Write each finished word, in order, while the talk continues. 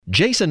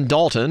Jason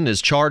Dalton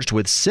is charged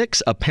with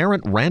 6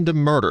 apparent random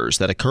murders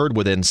that occurred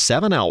within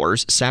 7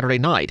 hours Saturday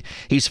night.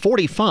 He's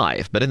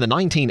 45, but in the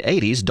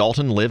 1980s,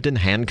 Dalton lived in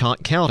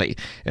Hancock County.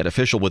 An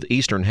official with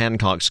Eastern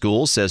Hancock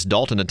Schools says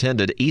Dalton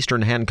attended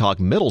Eastern Hancock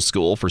Middle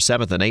School for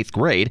 7th and 8th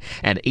grade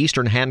and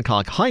Eastern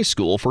Hancock High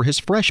School for his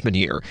freshman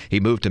year.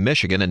 He moved to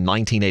Michigan in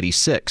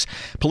 1986.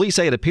 Police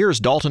say it appears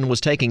Dalton was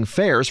taking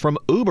fares from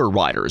Uber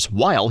riders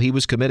while he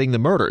was committing the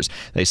murders.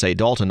 They say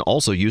Dalton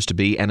also used to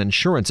be an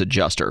insurance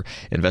adjuster.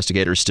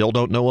 Investigators still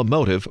don't know a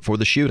motive for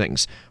the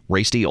shootings.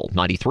 Ray Steele,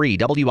 93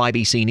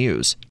 WIBC News.